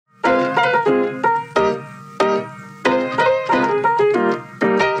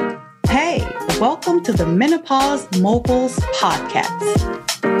Welcome to the Menopause Moguls Podcast,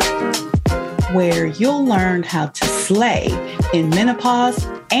 where you'll learn how to slay in menopause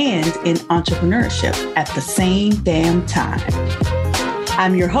and in entrepreneurship at the same damn time.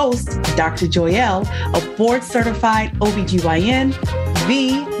 I'm your host, Dr. Joyelle, a board-certified OBGYN,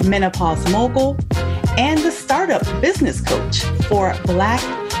 the menopause mogul, and the startup business coach for Black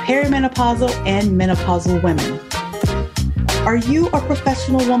perimenopausal and menopausal women. Are you a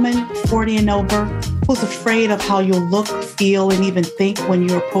professional woman, 40 and over, who's afraid of how you'll look, feel, and even think when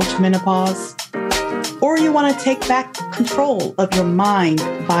you approach menopause? Or you want to take back control of your mind,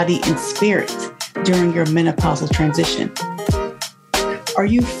 body, and spirit during your menopausal transition? Are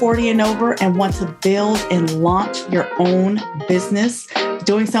you 40 and over and want to build and launch your own business,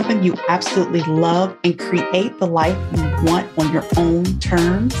 doing something you absolutely love and create the life you want on your own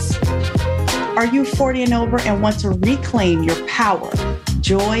terms? Are you 40 and over and want to reclaim your power,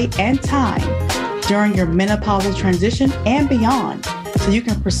 joy, and time during your menopausal transition and beyond so you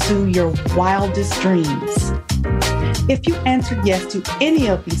can pursue your wildest dreams? If you answered yes to any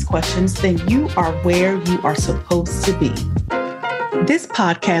of these questions, then you are where you are supposed to be. This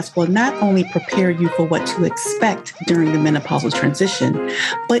podcast will not only prepare you for what to expect during the menopausal transition,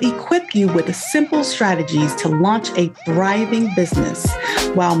 but equip you with simple strategies to launch a thriving business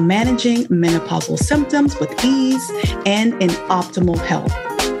while managing menopausal symptoms with ease and in optimal health.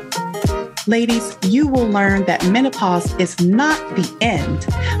 Ladies, you will learn that menopause is not the end,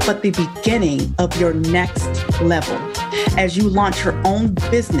 but the beginning of your next level as you launch your own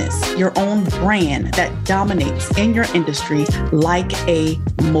business, your own brand that dominates in your industry like a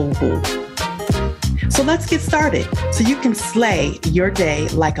mogul. So let's get started so you can slay your day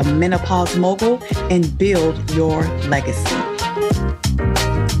like a menopause mogul and build your legacy.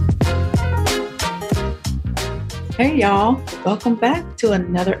 Hey y'all, welcome back to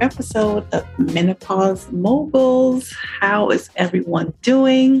another episode of Menopause Moguls. How is everyone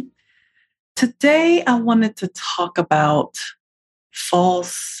doing? Today, I wanted to talk about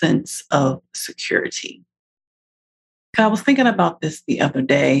false sense of security. I was thinking about this the other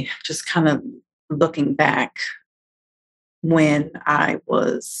day, just kind of looking back when I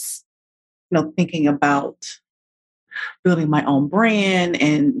was, thinking about building my own brand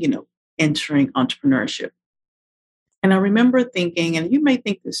and, entering entrepreneurship. And I remember thinking, and you may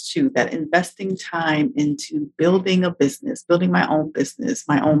think this too, that investing time into building a business, building my own business,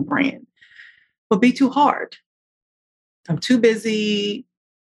 my own brand, would be too hard. I'm too busy,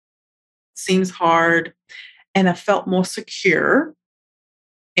 seems hard, and I felt more secure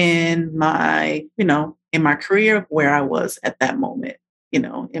in my, in my career where I was at that moment,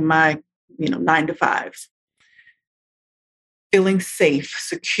 in my, 9 to 5. Feeling safe,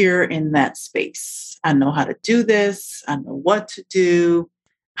 secure in that space. I know how to do this. I know what to do.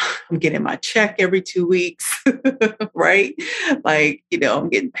 I'm getting my check every 2 weeks, right? Like, I'm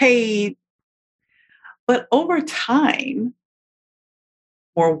getting paid. But over time,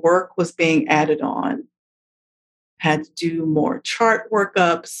 more work was being added on. Had to do more chart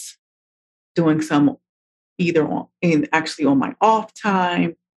workups, doing some either on my off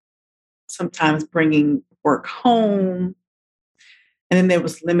time, sometimes bringing work home. And then there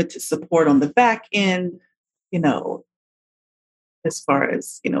was limited support on the back end, as far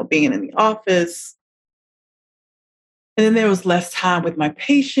as, being in the office. And then there was less time with my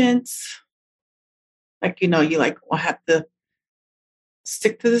patients. I have to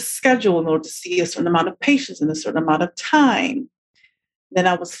stick to the schedule in order to see a certain amount of patients in a certain amount of time. Then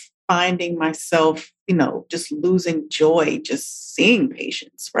I was finding myself, just losing joy, just seeing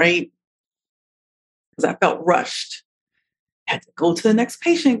patients, right? Because I felt rushed. I had to go to the next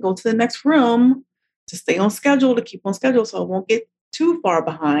patient, go to the next room to stay on schedule, to keep on schedule so I won't get too far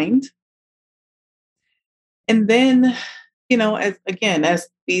behind. And then, as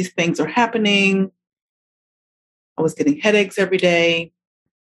these things are happening, I was getting headaches every day,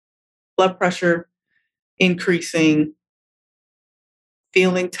 blood pressure increasing,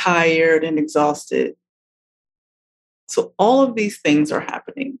 feeling tired and exhausted. So all of these things are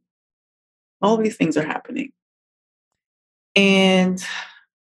happening. All of these things are happening. And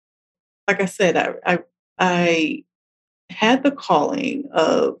like I said, I had the calling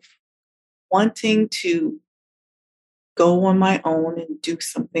of wanting to go on my own and do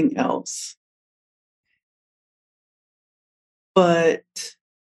something else. But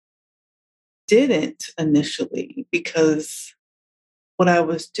didn't initially because what I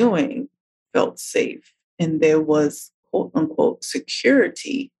was doing felt safe and there was quote unquote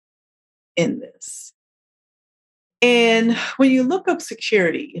security in this. And when you look up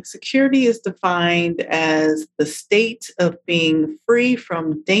security, security is defined as the state of being free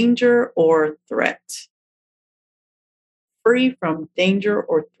from danger or threat. Free from danger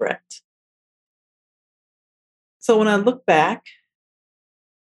or threat. So when I look back,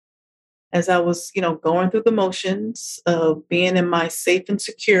 as I was, going through the motions of being in my safe and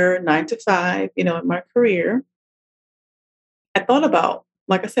secure 9 to 5, in my career, I thought about,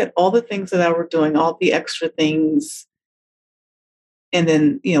 like I said, all the things that I were doing, all the extra things, and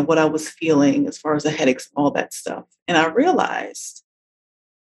then, what I was feeling as far as the headaches, all that stuff. And I realized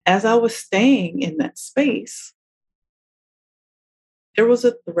as I was staying in that space, there was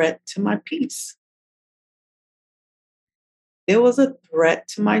a threat to my peace. There was a threat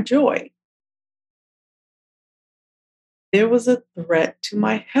to my joy. There was a threat to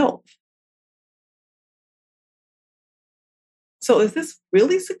my health. So is this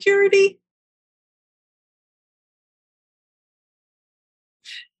really security?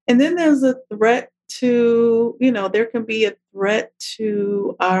 And then there's a threat to, there can be a threat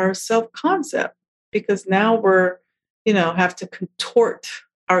to our self concept because now we're, have to contort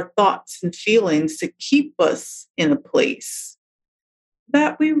our thoughts and feelings to keep us in a place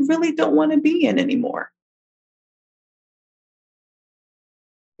that we really don't want to be in anymore.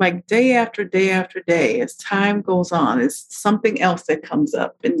 Like day after day after day, as time goes on, it's something else that comes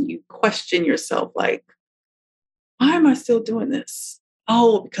up and you question yourself like, why am I still doing this?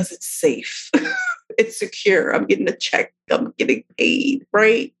 Oh, because it's safe. It's secure. I'm getting a check. I'm getting paid,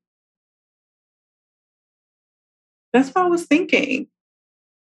 right? That's what I was thinking.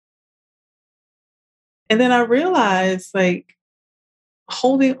 And then I realized like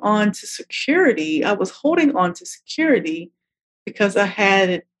holding on to security, I was holding on to security because I had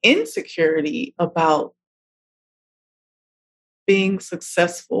an insecurity about being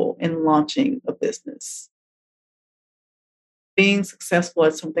successful in launching a business, being successful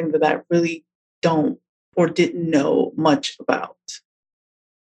at something that I really don't or didn't know much about.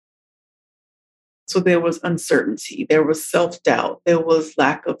 So there was uncertainty, there was self doubt, there was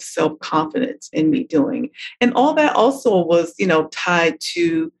lack of self confidence in me doing. And all that also was, tied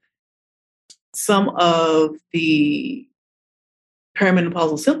to some of the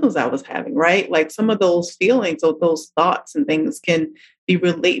perimenopausal symptoms I was having, right? Like some of those feelings or those thoughts and things can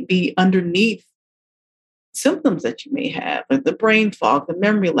be underneath symptoms that you may have, like the brain fog, the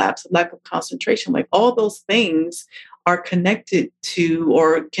memory lapse, the lack of concentration, like all those things are connected to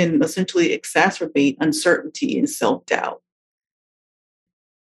or can essentially exacerbate uncertainty and self doubt.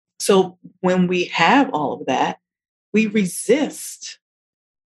 So when we have all of that, we resist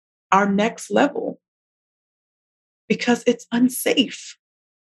our next level because it's unsafe.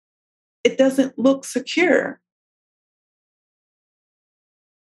 It doesn't look secure.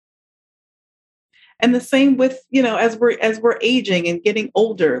 And the same with, as we're aging and getting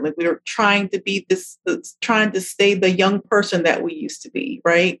older, like we're trying to be trying to stay the young person that we used to be,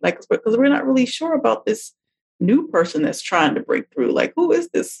 right? Like, because we're not really sure about this new person that's trying to break through. Like, who is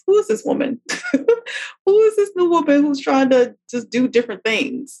this? Who is this woman? Who is this new woman who's trying to just do different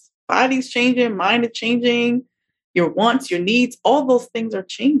things? Body's changing, mind is changing, your wants, your needs, all those things are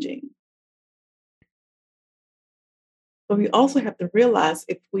changing. But we also have to realize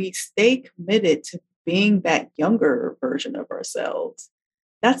if we stay committed to being that younger version of ourselves,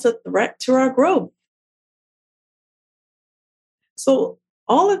 that's a threat to our growth. So,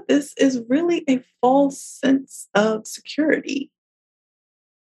 all of this is really a false sense of security.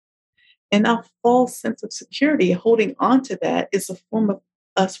 And our false sense of security, holding on to that, is a form of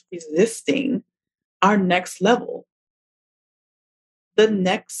us resisting our next level, the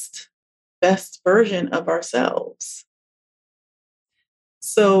next best version of ourselves.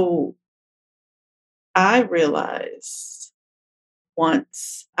 So, I realized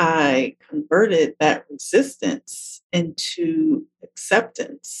once I converted that resistance into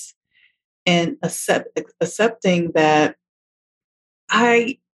acceptance and accepting that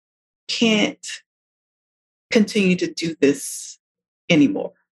I can't continue to do this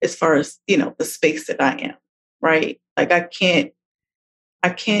anymore as far as, the space that I am, right? Like I can't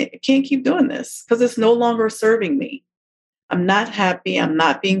keep doing this because it's no longer serving me. I'm not happy. I'm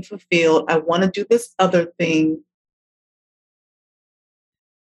not being fulfilled. I want to do this other thing.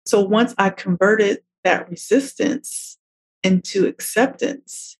 So once I converted that resistance into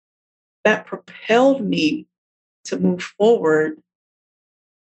acceptance, that propelled me to move forward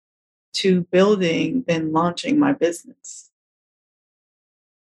to building then launching my business.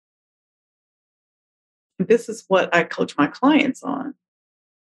 This is what I coach my clients on.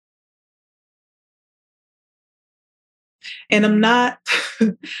 And I'm not,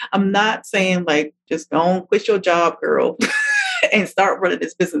 I'm not saying like, just don't quit your job, girl, and start running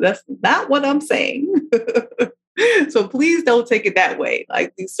this business. That's not what I'm saying. So please don't take it that way.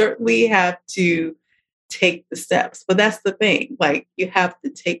 Like, you certainly have to take the steps. But that's the thing. Like, you have to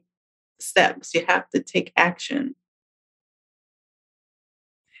take steps. You have to take action.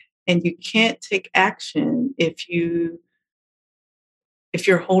 And you can't take action if you're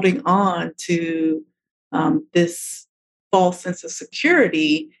holding on to this false sense of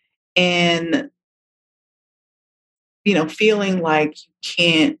security and feeling like you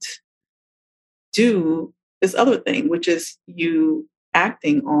can't do this other thing, which is you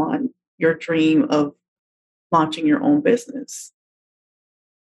acting on your dream of launching your own business.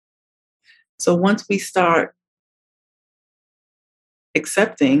 So once we start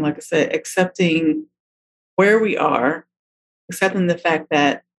accepting, like I said, accepting where we are, accepting the fact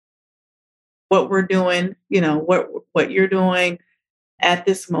that what we're doing, what you're doing at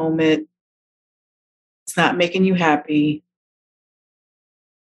this moment, it's not making you happy.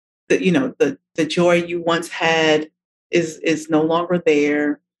 The joy you once had is no longer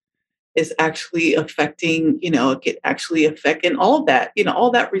there. Is actually affecting, it could actually affect and all that, all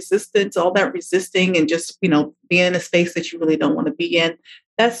that resistance, all that resisting, and just, being in a space that you really don't want to be in.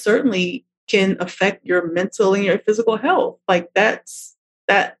 That certainly can affect your mental and your physical health. Like that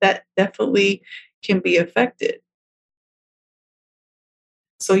definitely can be affected.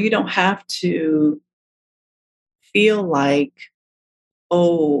 So you don't have to feel like,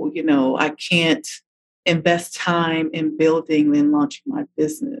 oh, I can't invest time in building and launching my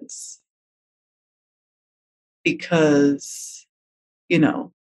business because,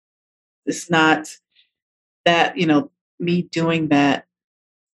 it's not that, me doing that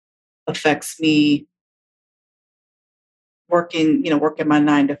affects me working my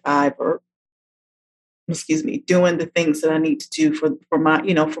 9 to 5 or, excuse me, doing the things that I need to do for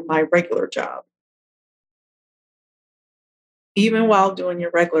my regular job. Even while doing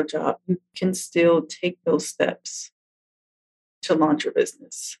your regular job, you can still take those steps to launch your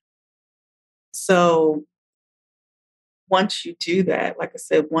business. So once you do that, like I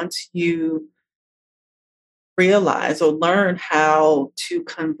said, once you realize or learn how to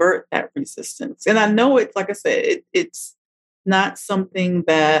convert that resistance. And I know it's, like I said, it's not something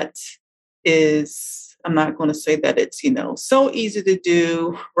that is, I'm not going to say that it's, so easy to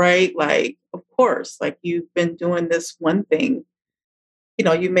do, right? Like, of course, like you've been doing this one thing,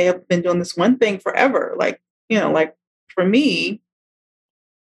 you may have been doing this one thing forever. Like for me,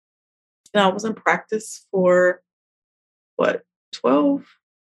 I was in practice for what, 12,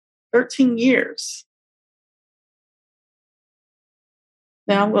 13 years.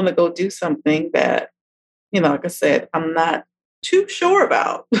 Now I'm going to go do something that, like I said, I'm not too sure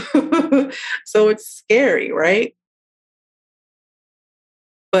about. So it's scary, right?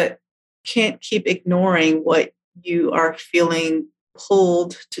 But can't keep ignoring what you are feeling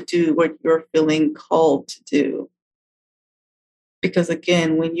pulled to do, what you're feeling called to do. Because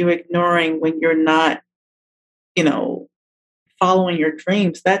again, when you're not, you know, following your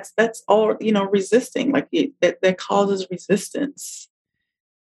dreams, that's all, resisting, like that causes resistance.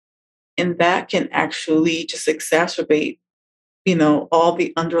 And that can actually just exacerbate, all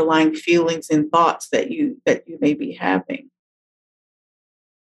the underlying feelings and thoughts that you may be having.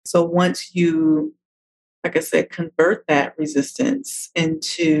 So once you, like I said, convert that resistance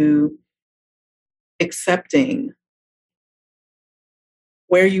into accepting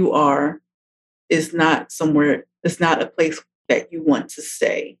where you are is not somewhere, it's not a place that you want to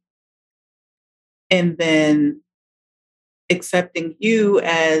stay. And then accepting you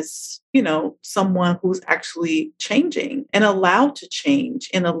as, someone who's actually changing and allowed to change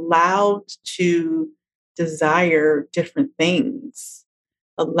and allowed to desire different things,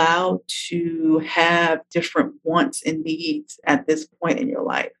 allowed to have different wants and needs at this point in your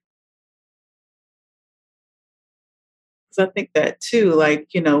life. Because I think that too, like,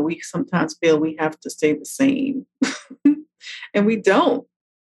 we sometimes feel we have to stay the same and we don't.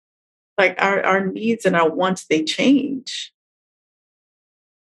 Like our needs and our wants, they change.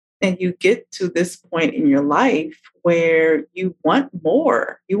 And you get to this point in your life where you want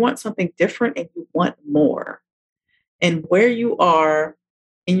more. You want something different and you want more. And where you are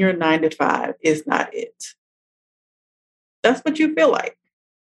in your 9 to 5 is not it. That's what you feel like.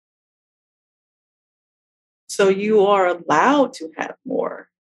 So you are allowed to have more,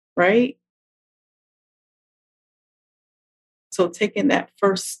 right? So taking that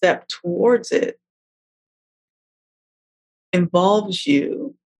first step towards it involves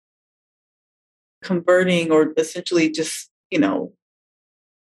you converting or essentially just,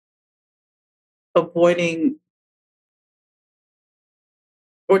 avoiding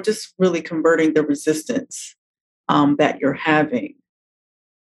or just really converting the resistance that you're having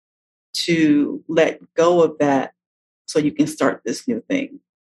to let go of that so you can start this new thing,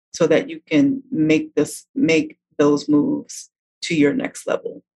 so that you can make those moves to your next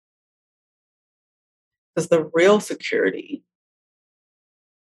level. Because the real security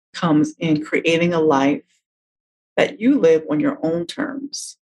comes in creating a life that you live on your own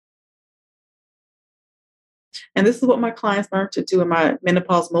terms. And this is what my clients learn to do in my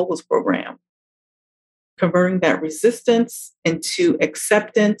Menopause Moguls program, converting that resistance into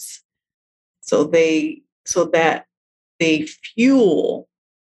acceptance so that they fuel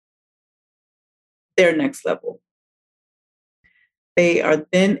their next level. They are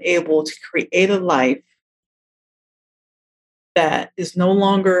then able to create a life that is no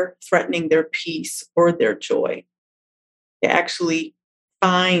longer threatening their peace or their joy. They actually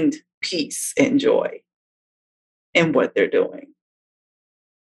find peace and joy in what they're doing,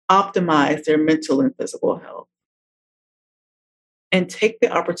 optimize their mental and physical health, and take the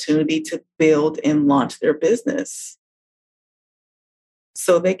opportunity to build and launch their business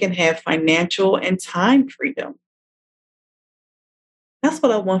so they can have financial and time freedom. That's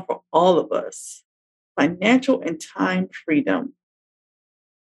what I want for all of us: financial and time freedom,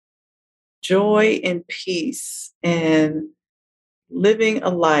 joy and peace, and living a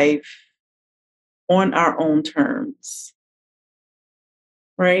life on our own terms,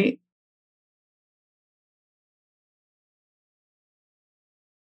 right?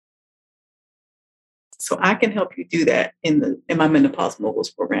 So I can help you do that in my Menopause Moguls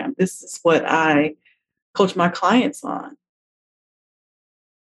program. This is what I coach my clients on,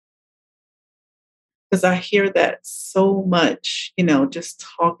 because I hear that so much, just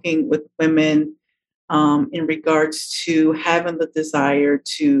talking with women in regards to having the desire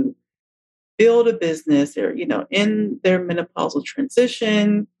to build a business. Or, in their menopausal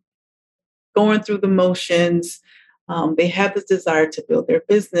transition, going through the motions. They have this desire to build their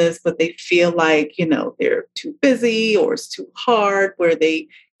business, but they feel like, they're too busy or it's too hard, where they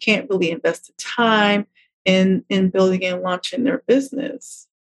can't really invest the time in building and launching their business.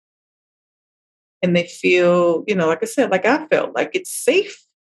 And they feel, like I said, like I felt like it's safe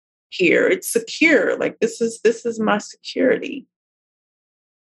here. It's secure. Like this is my security.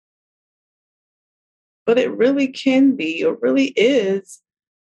 But it really can be, or really is,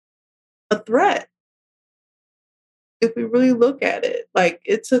 a threat. If we really look at it, like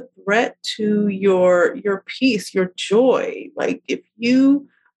it's a threat to your peace, your joy. Like if you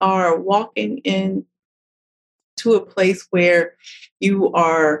are walking into a place where you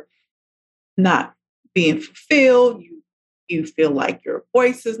are not being fulfilled, you feel like your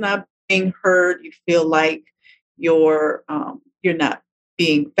voice is not being heard, you feel like you're not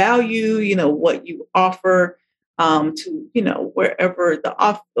being valued, what you offer to, wherever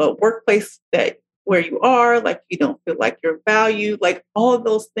the workplace where you are, like you don't feel like you're valued, like all of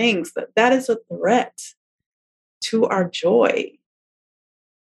those things, that is a threat to our joy.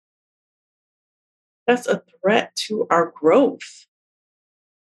 That's a threat to our growth,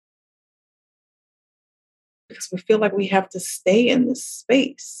 because we feel like we have to stay in this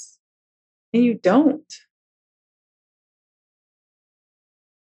space, and you don't.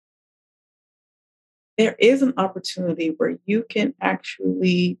 There is an opportunity where you can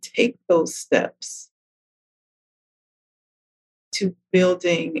actually take those steps to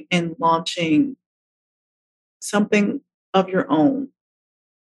building and launching something of your own,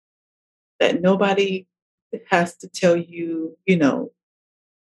 that nobody has to tell you,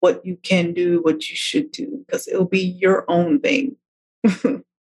 what you can do, what you should do, because it'll be your own thing.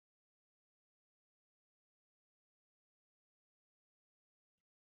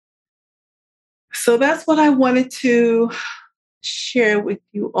 So that's what I wanted to share with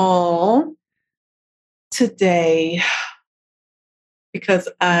you all today, because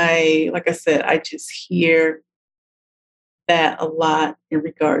like I said, I just hear that a lot in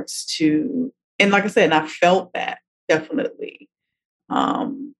regards to, and like I said, and I felt that definitely,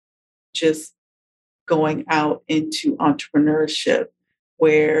 just going out into entrepreneurship,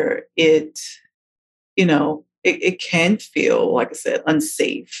 where it can feel, like I said,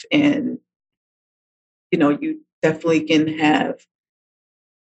 unsafe. And, you definitely can have,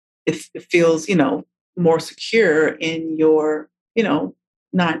 it feels, more secure in your, 9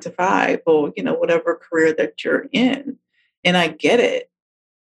 to 5, or, whatever career that you're in. And I get it.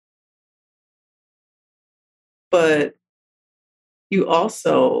 But you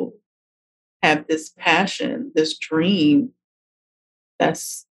also have this passion, this dream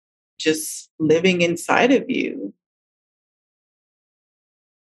that's just living inside of you.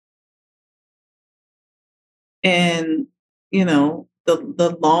 And,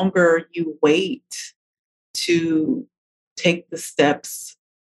 the longer you wait to take the steps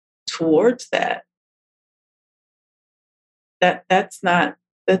towards that's not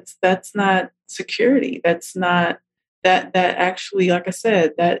security. That's not that actually, like I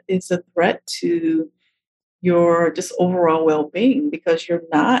said, that is a threat to your just overall well-being, because you're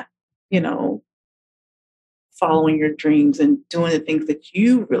not, following your dreams and doing the things that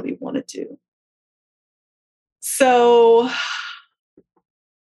you really want to do. So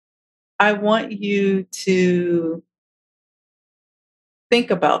I want you to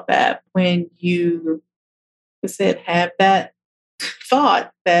think about that when you, like I said, have that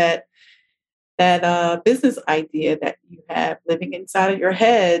thought, that business idea that you have living inside of your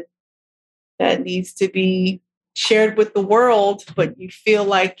head that needs to be shared with the world, but you feel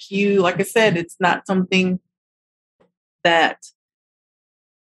like I said, it's not something that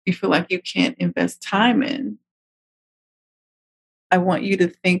you feel like you can't invest time in. I want you to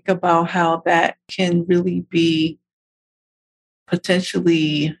think about how that can really be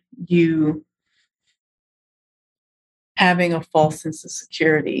potentially you having a false sense of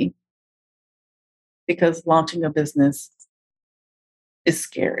security, because launching a business is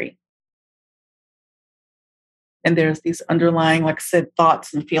scary. And there's these underlying, like I said,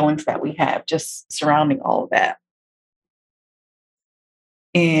 thoughts and feelings that we have just surrounding all of that.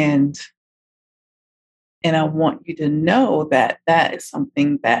 And I want you to know that that is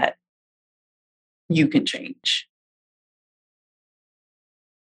something that you can change.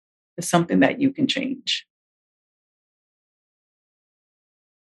 It's something that you can change.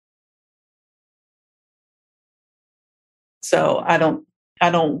 So I don't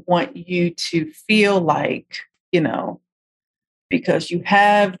want you to feel like, because you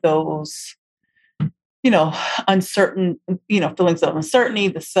have those, uncertain, feelings of uncertainty,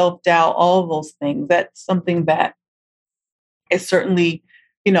 the self-doubt, all of those things. That's something that is certainly,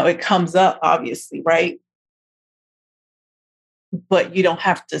 it comes up, obviously, right? But you don't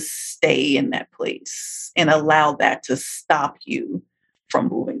have to stay in that place and allow that to stop you from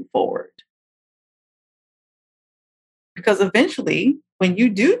moving forward. Because eventually, when you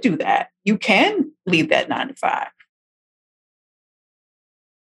do that, you can leave that 9 to 5.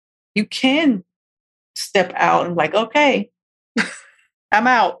 You can step out and like, okay, I'm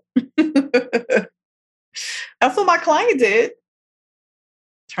out. That's what my client did.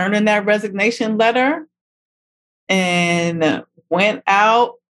 Turned in that resignation letter and went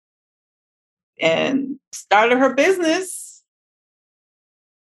out and started her business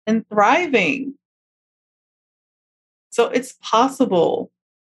and thriving. So it's possible.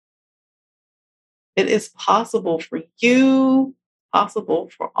 It is possible for you, possible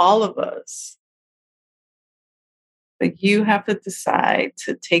for all of us. But you have to decide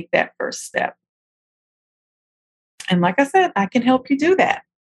to take that first step. And like I said, I can help you do that.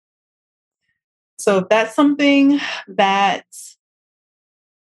 So if that's something that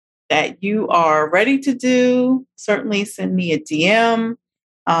you are ready to do, certainly send me a DM.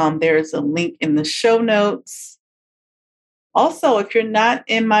 There's a link in the show notes. Also, if you're not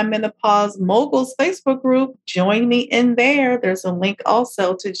in my Menopause Moguls Facebook group, join me in there. There's a link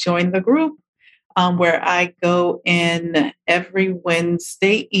also to join the group, where I go in every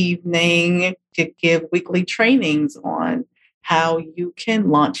Wednesday evening to give weekly trainings on how you can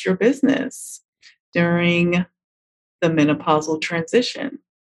launch your business during the menopausal transition.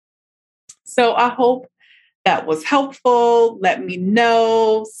 So I hope that was helpful. Let me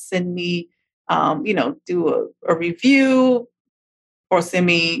know. Send me, do a review, or send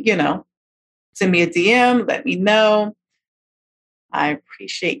me a DM. Let me know. I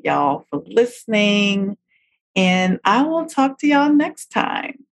appreciate y'all for listening, and I will talk to y'all next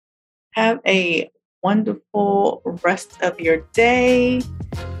time. Have a wonderful rest of your day.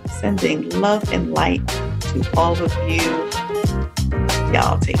 Sending love and light to all of you.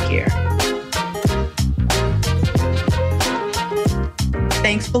 Y'all take care.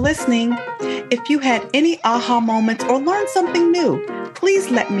 Thanks for listening. If you had any aha moments or learned something new, please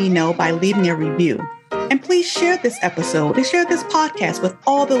let me know by leaving a review. And please share this episode and share this podcast with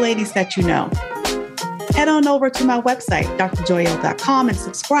all the ladies that you know. Head on over to my website, drjoyelle.com, and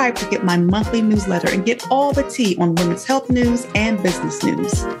subscribe to get my monthly newsletter and get all the tea on women's health news and business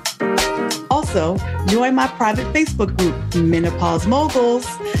news. Also, join my private Facebook group, Menopause Moguls,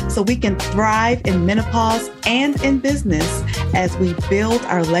 so we can thrive in menopause and in business as we build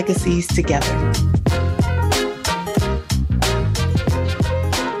our legacies together.